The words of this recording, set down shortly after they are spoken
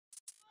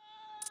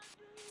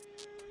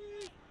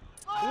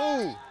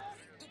Blue.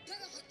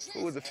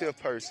 Who was the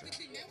fifth person?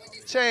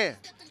 Chan.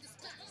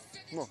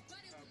 Come on.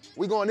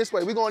 We going this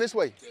way. We going this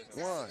way.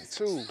 1,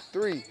 2,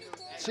 3.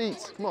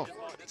 Cheats. Come on.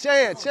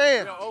 Chan.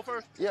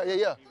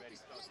 Yeah.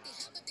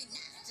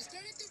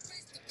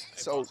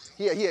 So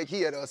he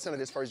had center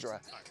this first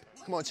drive.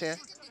 Come on, Chan.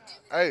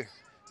 Hey,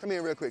 come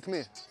in real quick. Come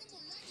in.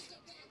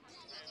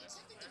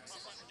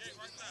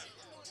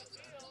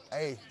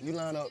 Hey, you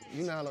line up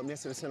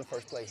next to the center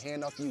first play.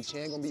 Hand off to you.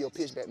 Chan gonna be your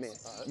pitch back man.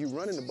 You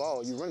running the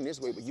ball, you running this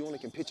way, but you only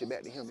can pitch it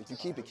back to him. If you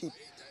keep it.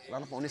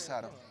 Line up on this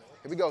side of him.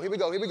 Here we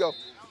go.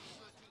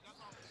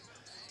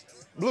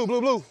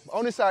 Blue.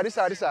 On this side.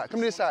 Come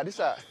to this side.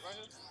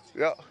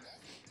 Yep.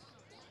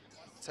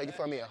 Take it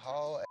from me, a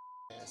haul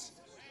ass.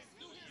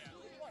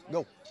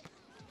 Go.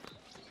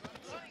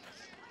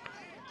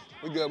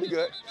 We good.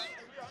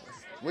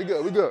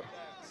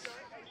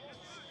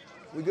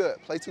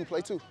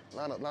 Play two.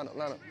 Line up.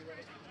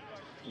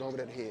 Go over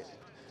that head.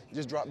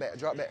 Just drop back.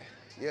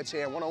 Yeah,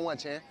 Chan, one-on-one,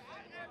 Chan.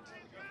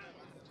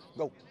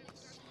 Go.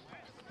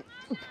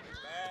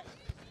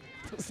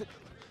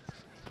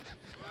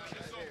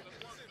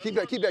 Keep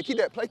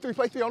that. Play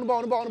three on the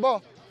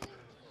ball.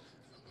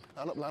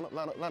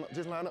 Line up.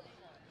 Just line up.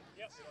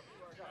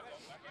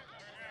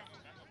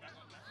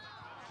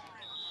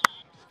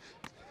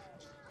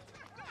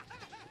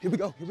 Here we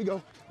go.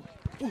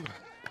 Ooh.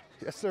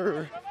 Yes,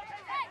 sir.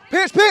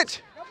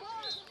 Pitch.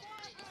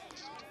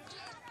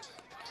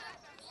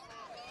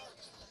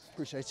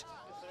 Appreciate you.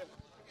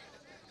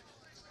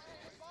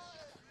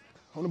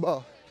 On the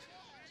ball.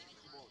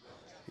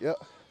 Yep.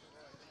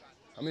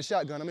 I'm in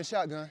shotgun.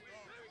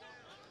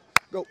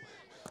 Go.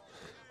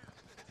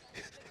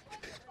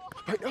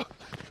 Right up.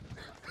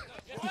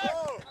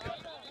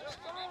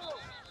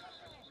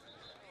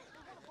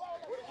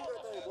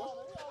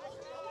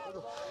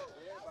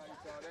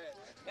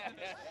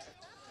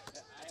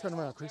 Turn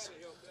around, Chris.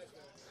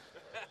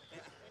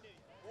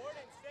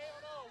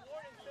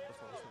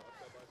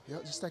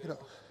 Yep, just stack it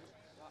up.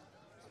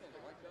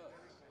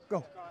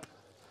 Go.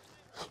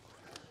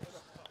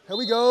 Here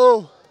we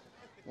go.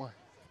 1,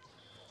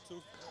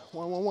 2,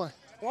 1.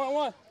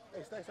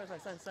 Hey,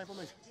 stack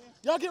formation.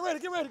 Y'all get ready.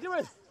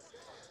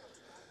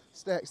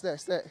 Stack.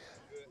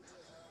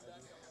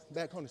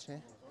 Back on the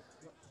Chan.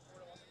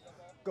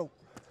 Go.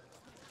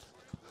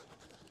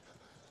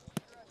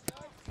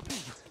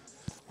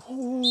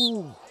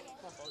 Ooh.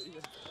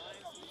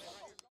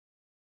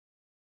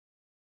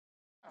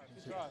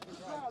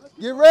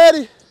 Get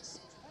ready.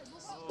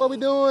 What we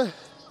doing?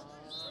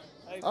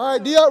 All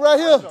right, D up right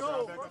here.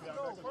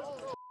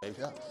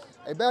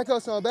 Hey, back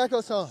up some.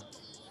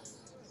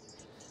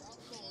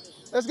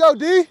 Let's go,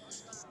 D.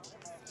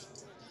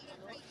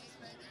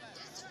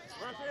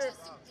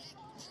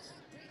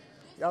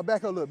 Y'all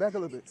back up a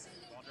little bit.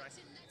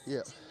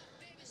 Yeah.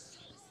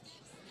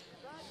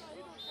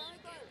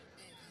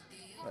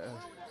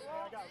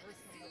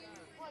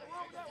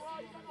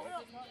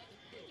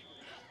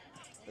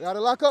 Gotta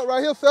lock up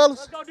right here, fellas.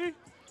 Let's go, D.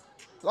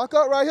 Lock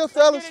up right here,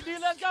 fellas. Let's get it,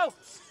 D. Let's go.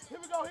 Here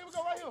we go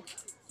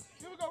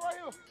right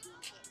here.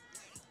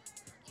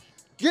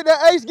 Get that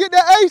ace.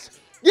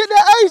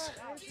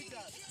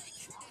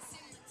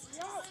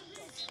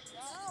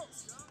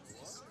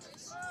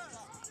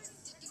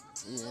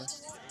 Yeah.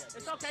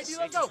 It's okay, D.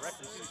 Let's go.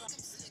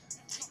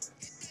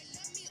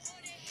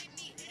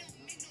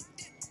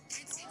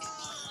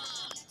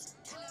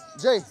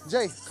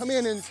 Jay, come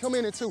in in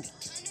 2.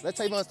 Let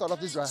Tavon start off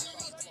this drive.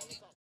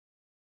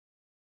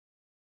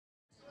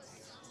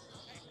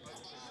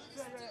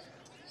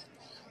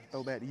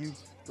 Throw back to you.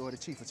 Throw it to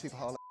Chief. Chief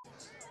haul.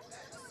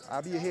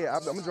 I'll be ahead.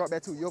 I'm gonna drop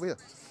back too. You over here.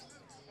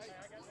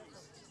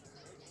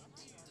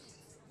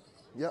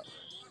 Yep.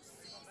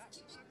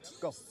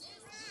 Go.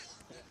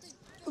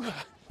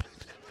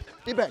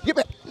 Get back.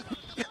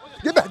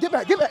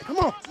 Come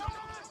on.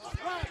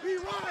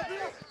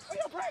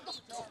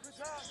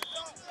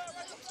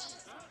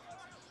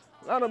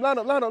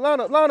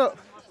 Line up.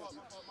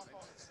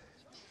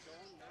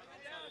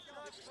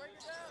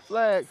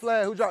 Flag.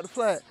 Who dropped the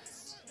flag?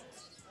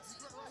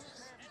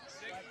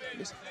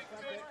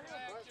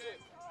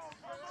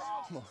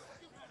 Come on.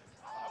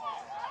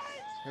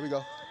 Here we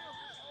go.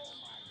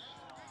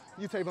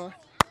 You, Tavon.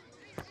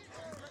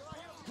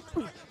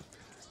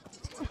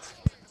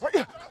 Right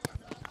here.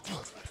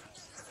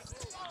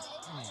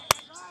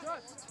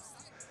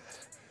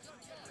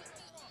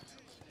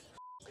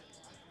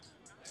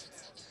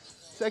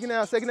 Second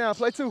down.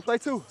 Play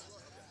two.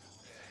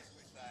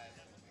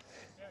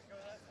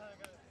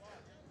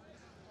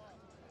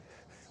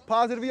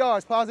 Positive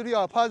yards.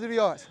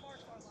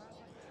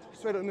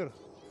 Straight up the middle.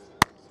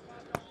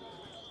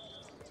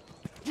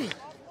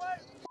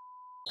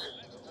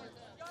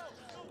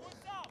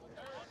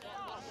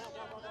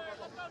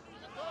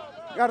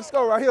 Got to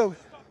score right here.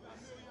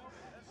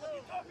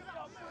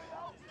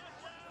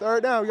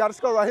 Third down, we got to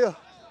score right here.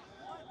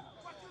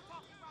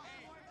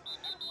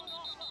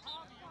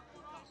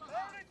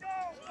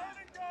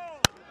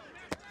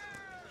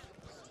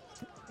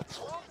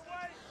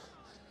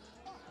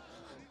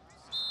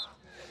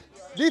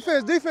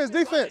 Defense, defense,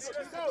 defense.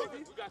 Let's go,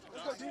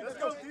 D.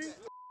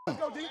 Let's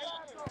go, D.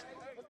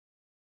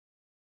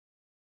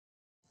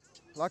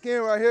 Lock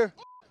in right here.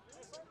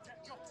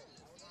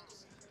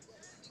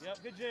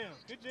 Yep, good jam,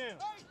 good jam.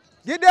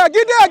 Get down,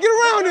 get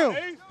around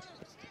him.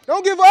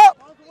 Don't give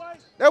up.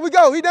 There we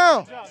go, he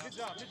down. Good job, good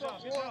job, good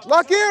job, good job.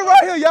 Lock in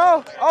right here,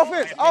 y'all.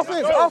 Offense,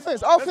 offense,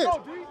 offense, offense.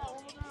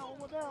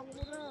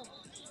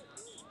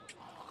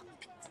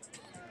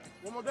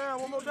 One more down,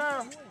 one more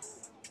down.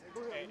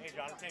 Hey,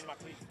 John, I'm changing my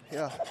cleats.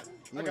 Yeah.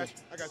 I got you.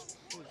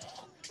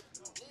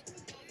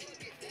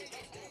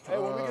 Hey,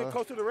 when we get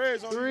close to the red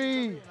zone,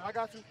 3. I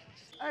got you.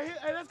 Hey,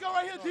 let's go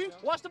right here, D.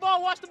 Watch the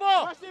ball, watch the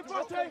ball. Watch this,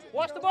 Fonte.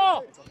 Watch the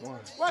ball. 1.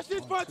 Watch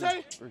this,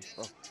 Fonte. 3,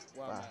 4,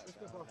 5.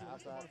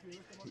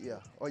 Yeah.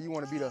 Or you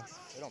want to be a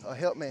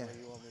help man.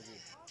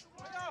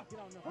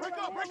 Break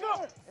up.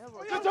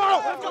 Good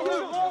job.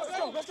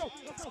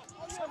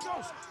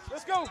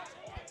 Let's go.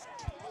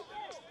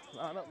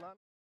 Line up.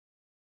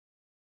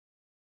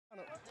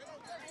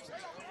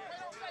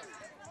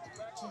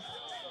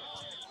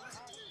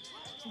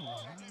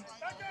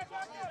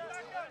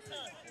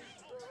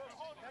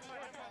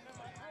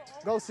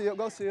 Go see it.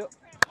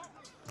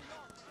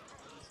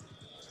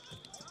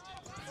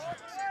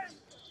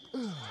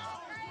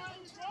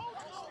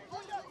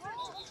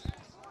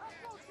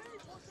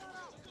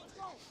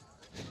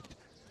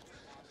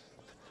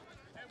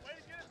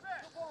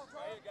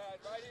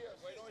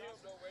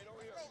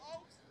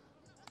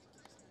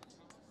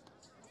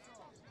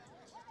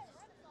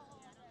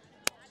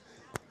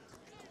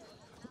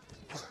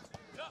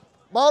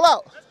 Ball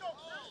out.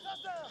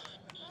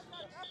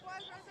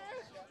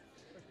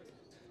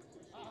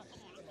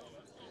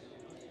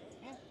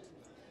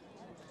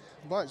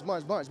 Bunch. No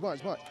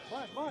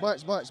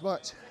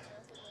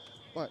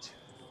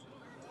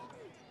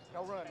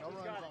run.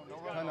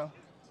 I know.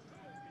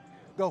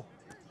 Go.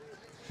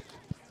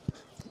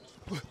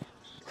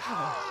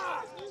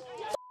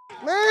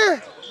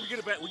 Man. We get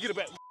it back. You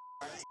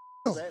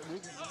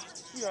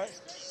right.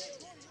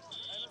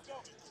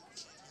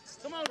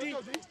 Come on, D.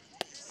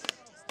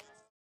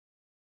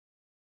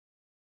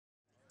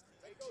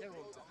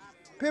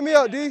 Pin me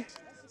up, D.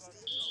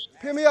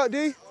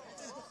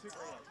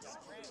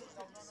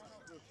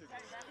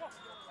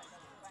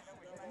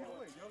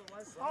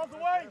 All the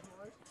way.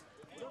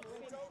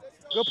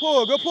 Good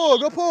pull.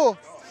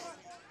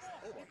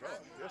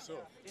 Yes, sir.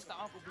 It's the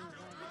Uncle B.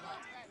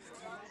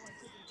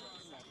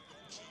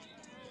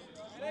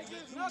 That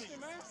gives nothing,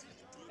 man.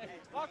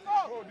 Lock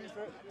up. Go,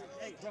 defense.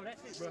 Hey, bro,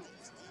 that's it, bro.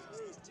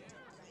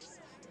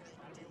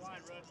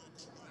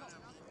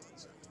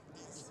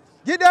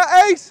 Get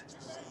that ace.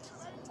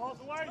 All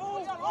the way.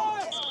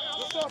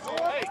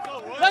 Hey,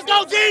 Let's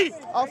go, D!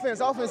 Offense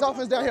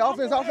down here.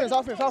 Offense.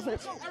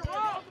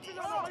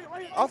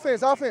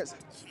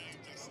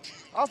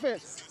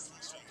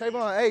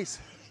 Tavon, ace.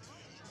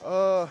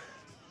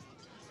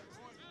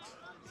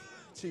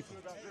 Chief.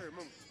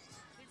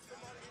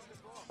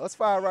 Let's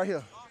fire right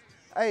here.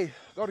 Hey,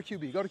 go to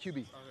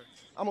QB.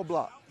 I'm going to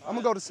block. I'm going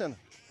to go to center.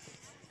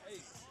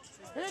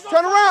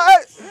 Turn around.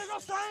 Hey.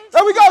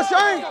 There we go,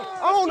 Shane.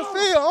 I'm on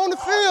the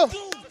field.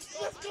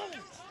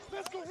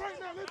 Let's go right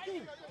now.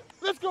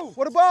 Let's go.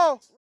 With the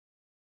ball.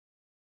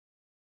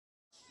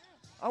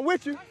 I'm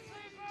with you.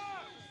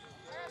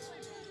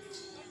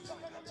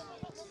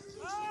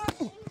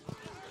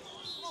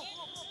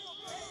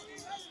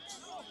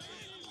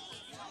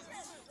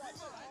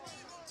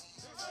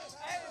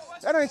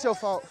 That ain't your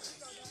fault.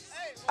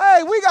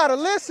 Hey, we gotta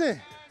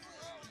listen.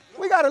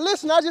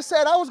 I just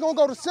said I was gonna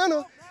go to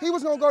center. He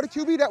was gonna go to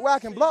QB. That way I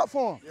can block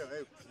for him. Yeah,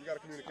 hey, you gotta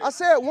communicate. I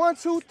said 1,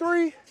 2,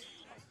 3.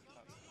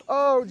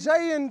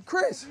 Jay and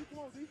Chris.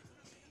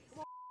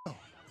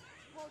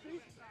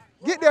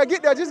 Get there.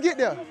 Just get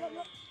there.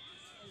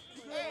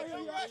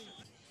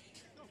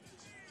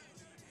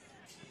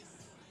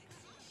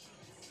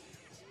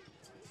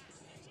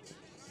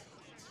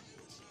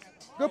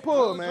 Good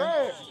pull,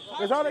 man.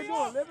 That's how they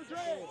doing. Let it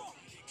drag.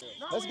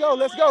 Let's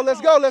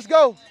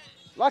go.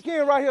 Lock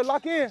in right here.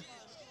 Lock in.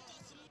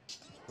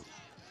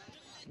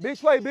 Big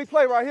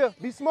play right here.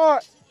 Be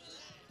smart.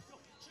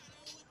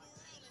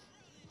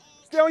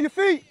 Stay on your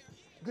feet.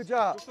 Good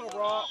job. What's up,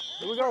 Rob?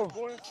 Here we go.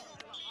 Boy.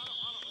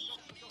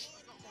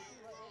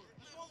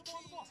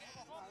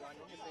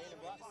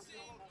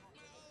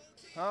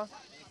 Huh?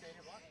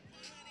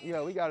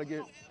 Yeah, we got to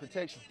get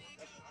protection.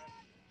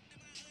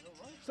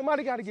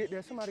 Somebody got to get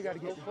there. Somebody got to.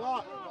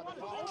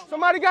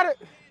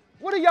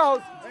 What are y'all?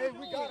 Hey,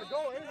 we gotta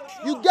go.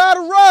 You got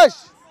to rush.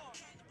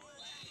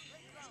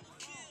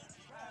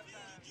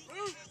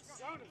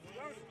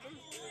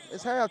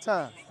 It's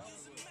halftime.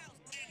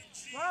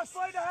 Last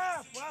play to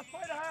half.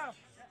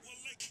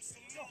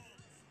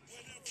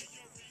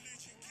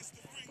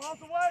 Off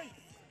the way.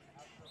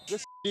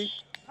 Good D.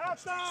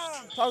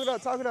 Halftime. Talk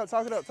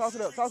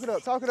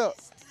it up.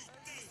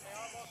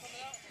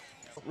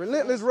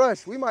 Relentless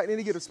rush. We might need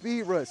to get a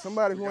speed rush.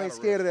 Somebody who ain't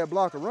scared of that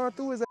blocker. Run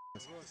through his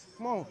ass.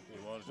 Come on.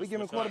 We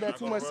giving quarterback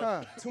too much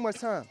time.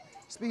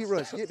 Speed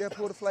rush. Get that,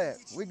 pull the flag.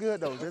 We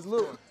good, though. Just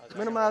look.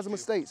 Minimize the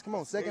mistakes. Come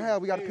on, second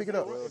half, we got to pick it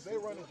up. If they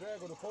run the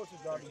drag on the post,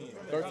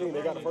 13,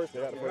 they got the first.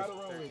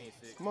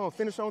 Come on,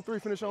 finish on 3,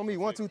 finish on me.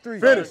 1, 2, 3.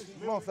 Finish.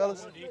 Come on,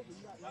 fellas.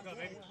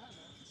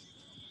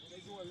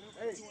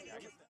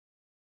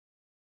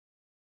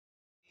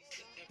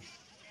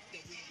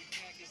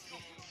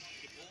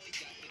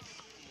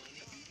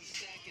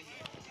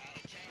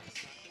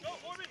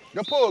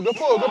 Good pull, good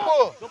pull, good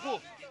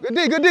pull. Good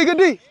D, good D, good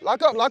D.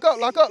 Lock up, lock up,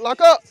 lock up, lock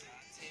up.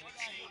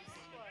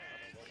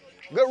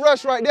 Good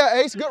rush right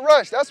there, Ace. Good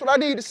rush. That's what I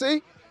need to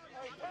see.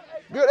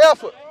 Good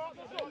effort.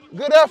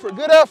 Good effort,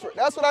 good effort.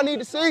 That's what I need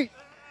to see.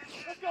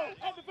 Let's go.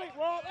 Activate,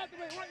 Rob.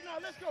 Activate right now.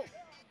 Let's go.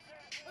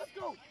 Let's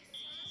go.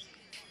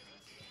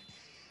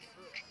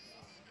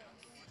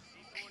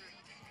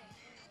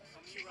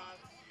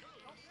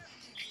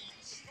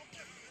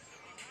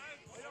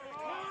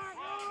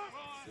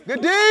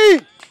 Good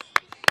D.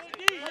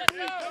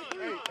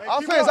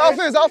 Offense,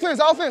 offense, offense,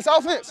 offense,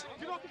 offense.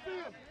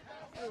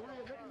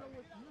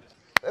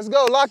 Let's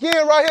go. Lock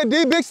in right here,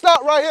 D. Big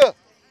stop right here.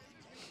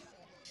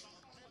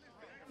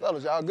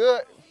 Fellas, y'all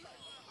good?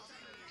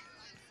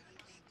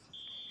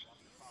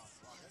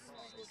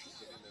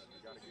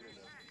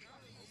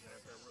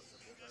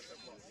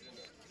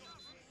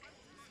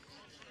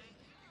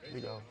 Here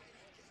we go.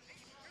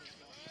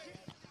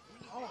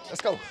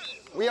 Let's go.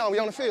 We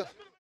on the field.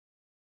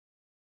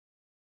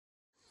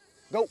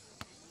 Go.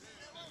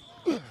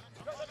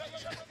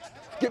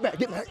 Get back,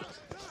 get back.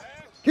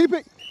 Keep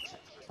it.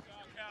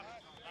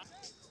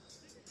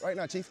 Right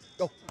now, Chief.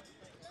 Go.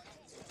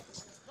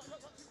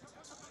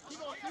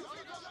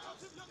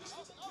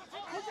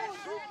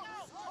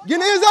 Get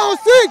in his own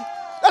seat.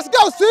 Let's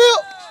go, Seal.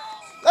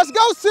 Let's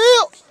go,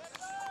 Seal.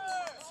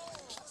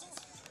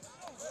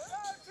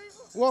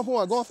 Going for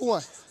one, going for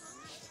one.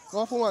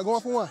 Going for one,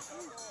 going for one.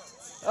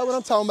 That's what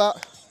I'm talking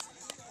about.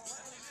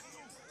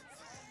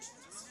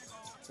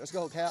 Let's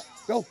go, Cap.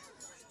 Go.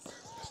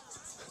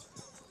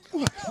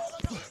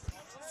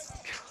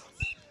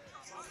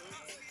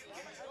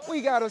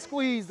 We gotta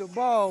squeeze the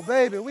ball,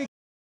 baby.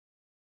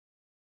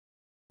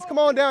 Come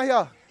on down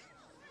here.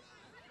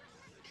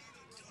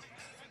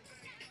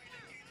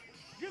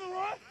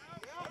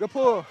 Good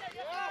pull.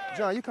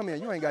 John, you come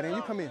in. You ain't got in.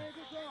 You come in.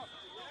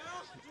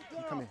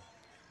 You come in.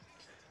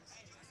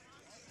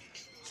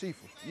 Chief,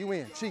 you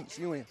in. Cheeks,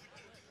 you in.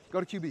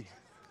 Go to QB.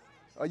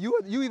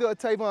 You either a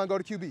Tavon, go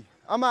to QB.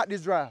 I'm out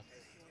this drive.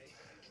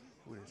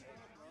 Who is it?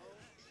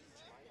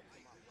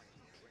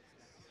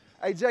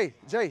 Hey, Jay.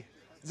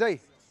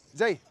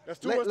 That's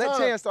too much time. Let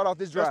Chan start off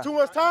this drive. That's too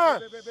much time.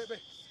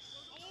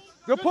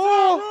 Good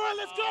pull.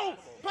 Let's go.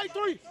 Play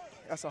 3.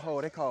 That's a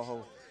hold. They call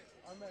hold.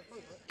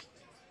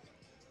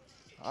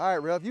 All right,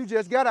 Ref. You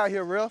just got out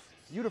here, Ref.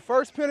 You the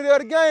first penalty of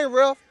the game,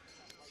 Ref.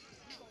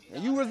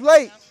 And you was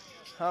late.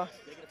 Huh?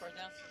 Did they get the first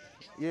down?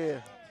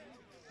 Yeah.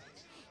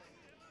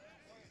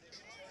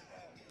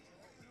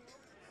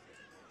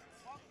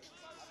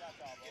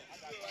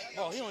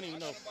 Oh, he don't even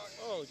know.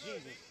 Oh,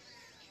 Jesus.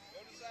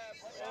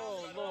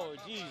 Oh, Lord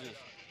Jesus.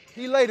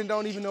 He late and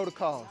don't even know the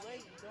call.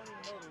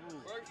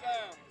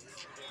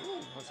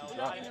 You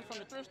got him from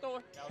the thrift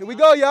store? Here we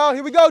go, y'all.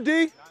 Here we go,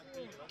 D.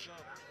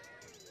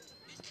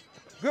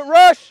 Good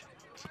rush.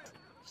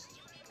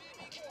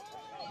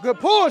 Good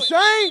pull,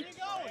 Shane.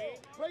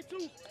 Play 2.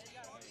 Hey,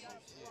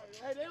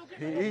 they don't get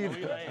He They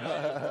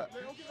either.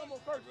 don't get no more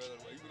first.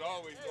 You could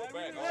always go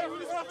back. Hey, we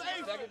just got the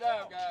ace. Second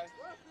down, guys.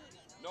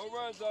 No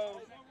run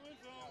zone.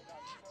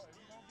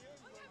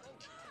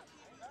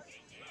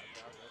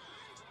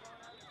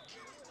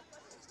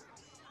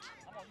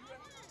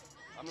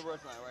 I'm the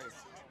rush line right here.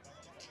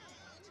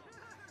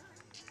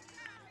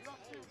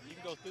 You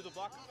can go through the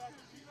block.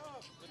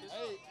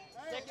 Hey,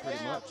 second Pretty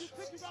down. much. You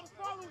gotta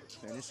follow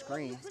it. Man, this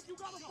screen. You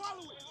gotta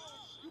follow it.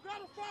 You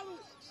gotta follow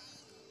it.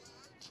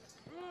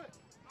 Good.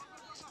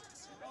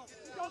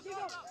 Get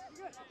up.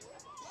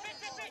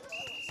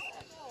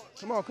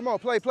 Come on.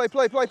 Play. Let's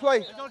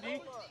go, D.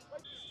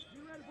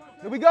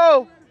 Here we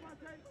go.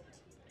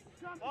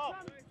 Oh.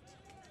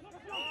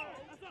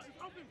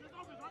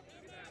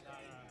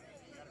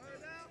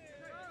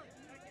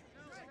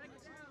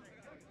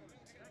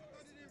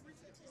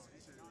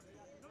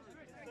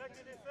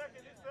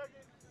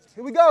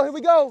 Here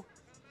we go.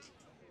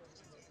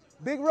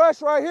 Big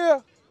rush right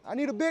here. I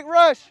need a big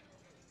rush.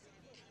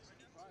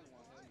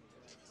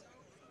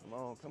 Come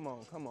on.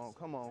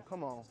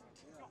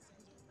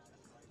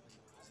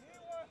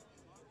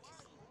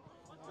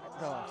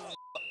 Oh.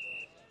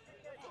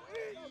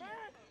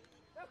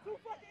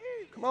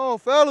 Come on,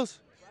 fellas.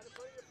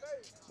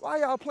 Why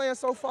y'all playing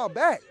so far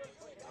back?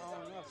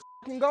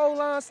 Fucking goal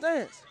line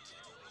stance.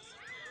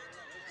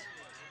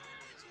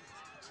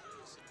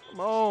 Come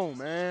on,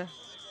 man.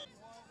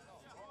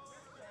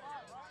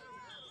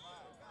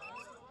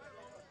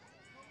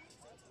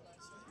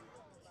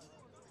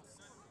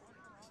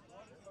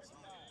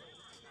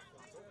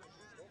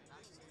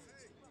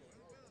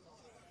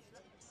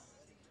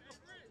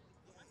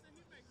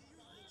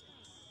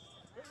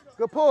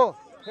 Good pull.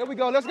 Here we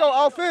go. Let's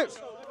go. Offense.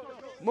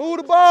 Move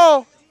the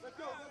ball.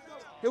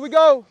 Here we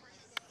go.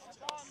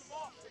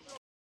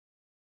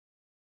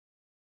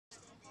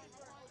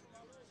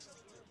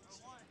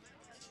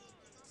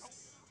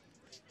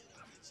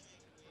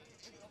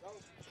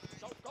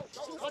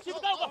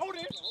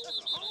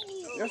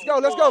 Let's go,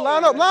 let's go.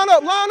 Line up, line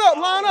up, line up,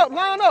 line up,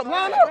 line up,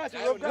 line up.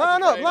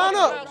 Line up, line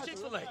up.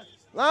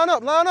 Line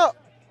up, line up.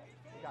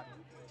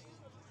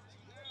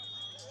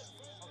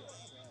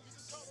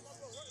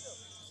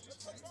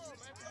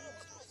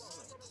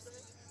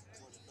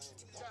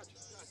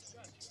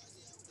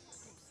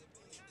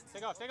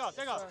 Take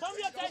off.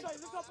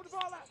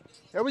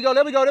 There we go,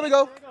 there we go, there we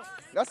go.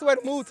 That's the way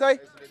to move, Tay.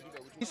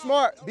 Be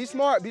smart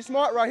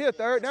right here,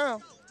 third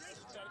down.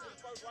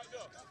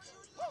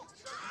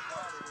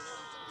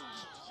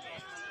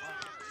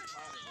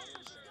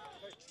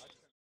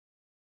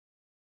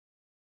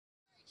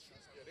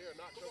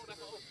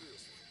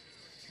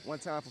 One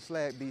time for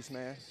flag beast,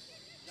 man.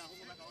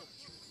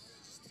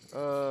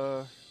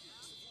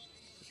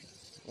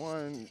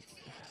 1,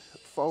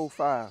 4,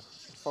 5.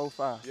 4,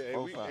 5. Yeah,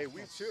 4, 5. hey,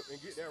 we chip and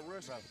get that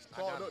rush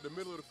called up the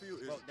middle of the field.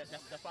 That's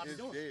what I'm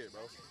doing. Dead,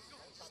 bro.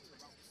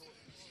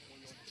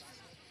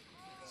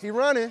 He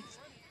running.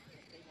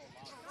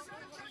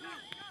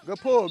 Good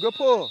pull, good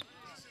pull.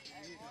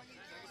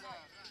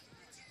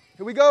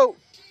 Here we go.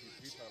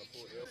 He's trying to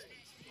pull F.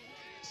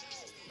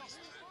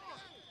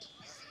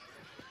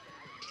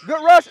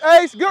 Good rush,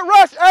 Ace. Good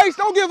rush, Ace.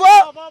 Don't give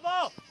up.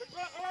 Ball.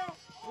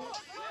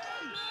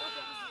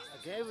 I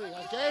gave it.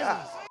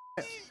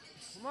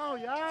 Come on,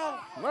 y'all.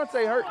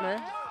 Monte hurt,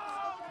 man.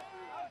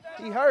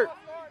 He hurt.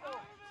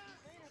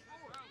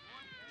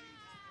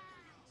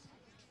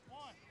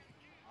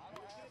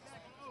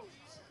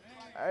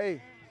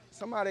 Hey,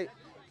 somebody.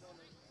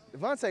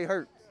 Devontae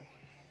hurt.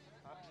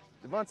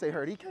 Devontae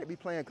hurt. He can't be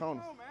playing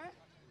corner.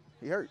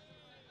 He hurt.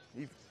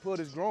 He pulled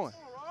his groin.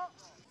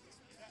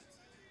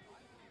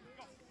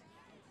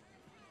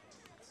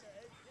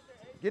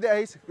 Get the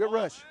Ace. Good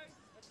rush.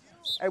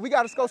 Hey, we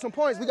got to score some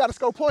points. We got to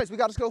score points. We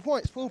got to score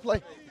points. Full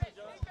play.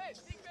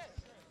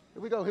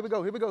 Here we go. Here we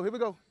go. Here we go. Here we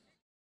go.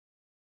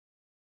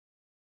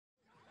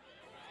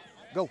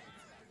 Go.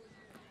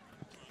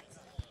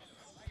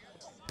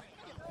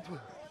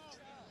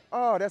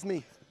 Oh, that's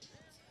me.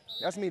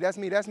 That's me. That's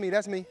me. That's me.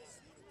 That's me.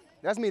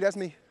 That's me. That's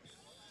me.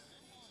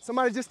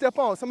 Somebody just step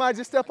on. Somebody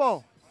just step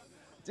on.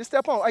 Just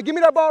step on. Hey, give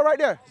me that ball right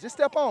there. Just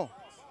step on.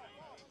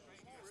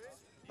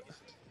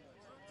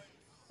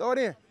 Throw it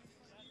in.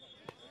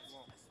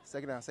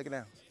 Second down, second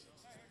down.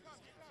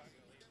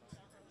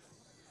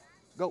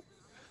 Go.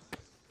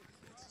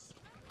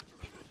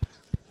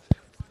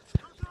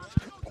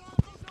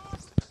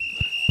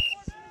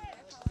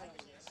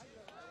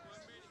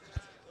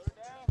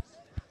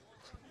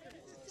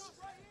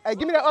 Hey,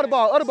 give me that other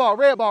ball,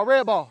 red ball,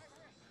 red ball.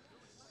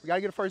 We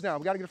gotta get a first down.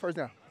 We gotta get a first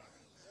down.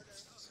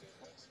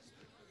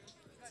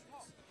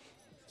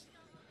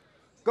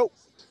 Go.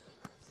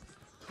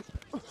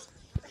 What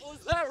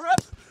was that,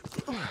 rep?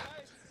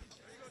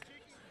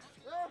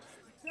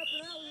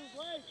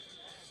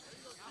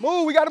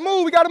 Move, we gotta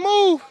move, we gotta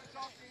move.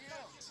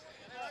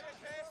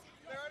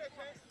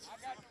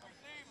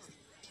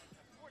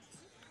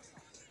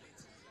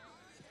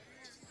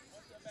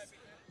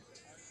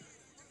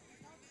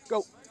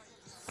 Go.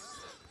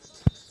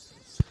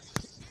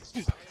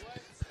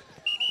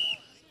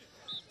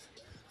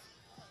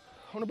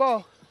 On the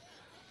ball.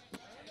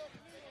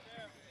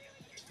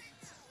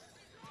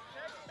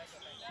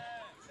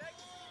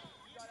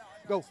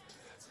 Go.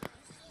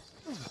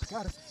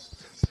 Got it.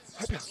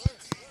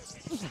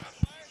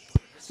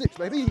 6,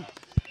 baby.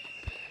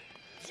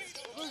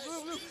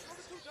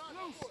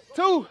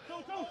 2.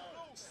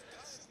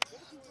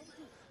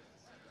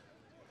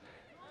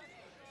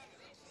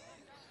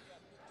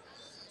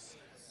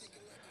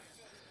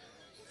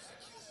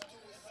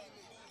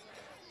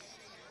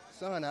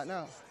 Sun out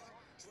now.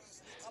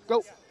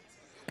 Go.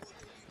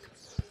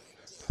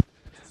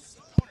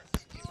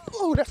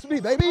 Ooh, that's me,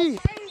 baby.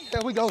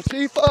 There we go,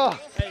 Chief.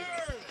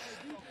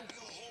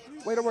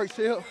 Way to work,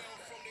 Chill.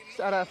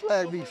 Shout out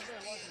Flag Beast.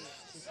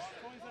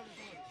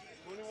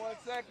 21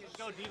 seconds.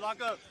 Go, D,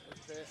 lock up.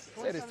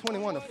 Said it's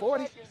 21 to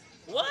 40.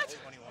 What?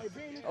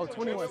 Oh,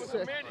 21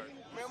 seconds.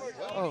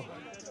 Oh.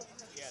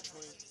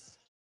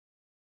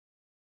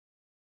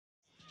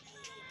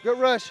 Good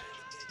rush.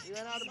 He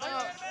went out of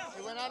bounds.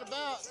 He went out of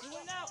bounds. You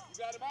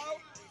got him out?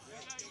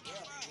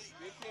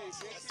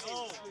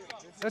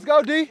 Let's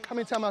go, D. How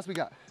many timeouts we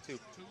got?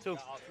 2.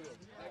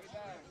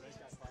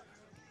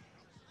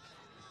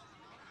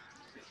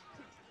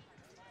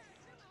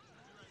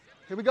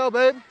 Here we go,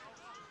 baby.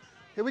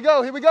 Here we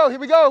go, here we go, here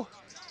we go.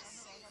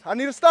 I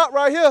need a stop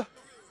right here.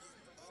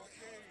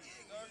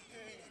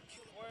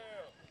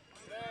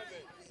 13,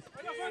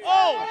 12, 11.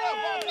 Oh!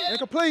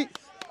 Incomplete.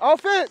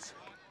 Offense.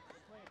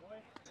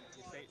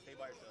 Stay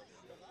by yourself.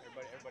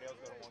 Everybody else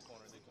go to one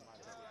corner.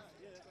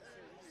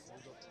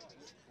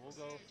 We'll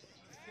go.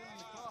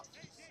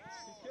 He's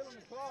killing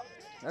the clock.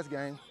 That's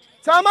game.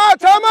 Timeout,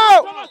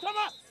 timeout. Time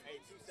out. Hey,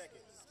 2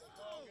 seconds.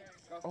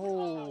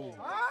 Oh.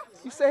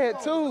 You said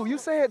 2. You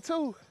said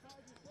 2.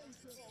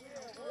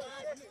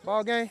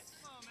 Ball game.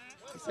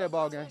 Say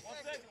ball game.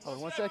 Hold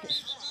on 1 second.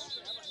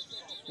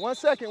 1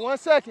 second, 1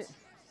 second.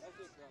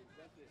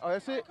 Oh,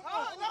 that's it?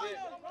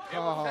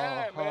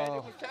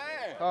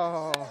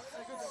 Oh.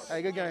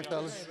 Hey, good game,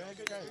 fellas.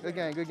 Good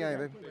game, baby.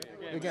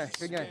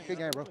 Good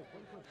game, bro.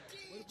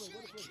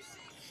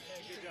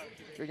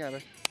 Good game,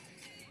 baby.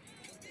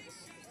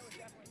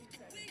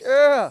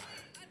 Yeah.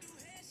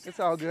 It's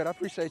all good. I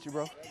appreciate you,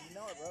 bro. You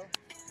know it, bro.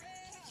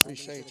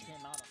 Appreciate you.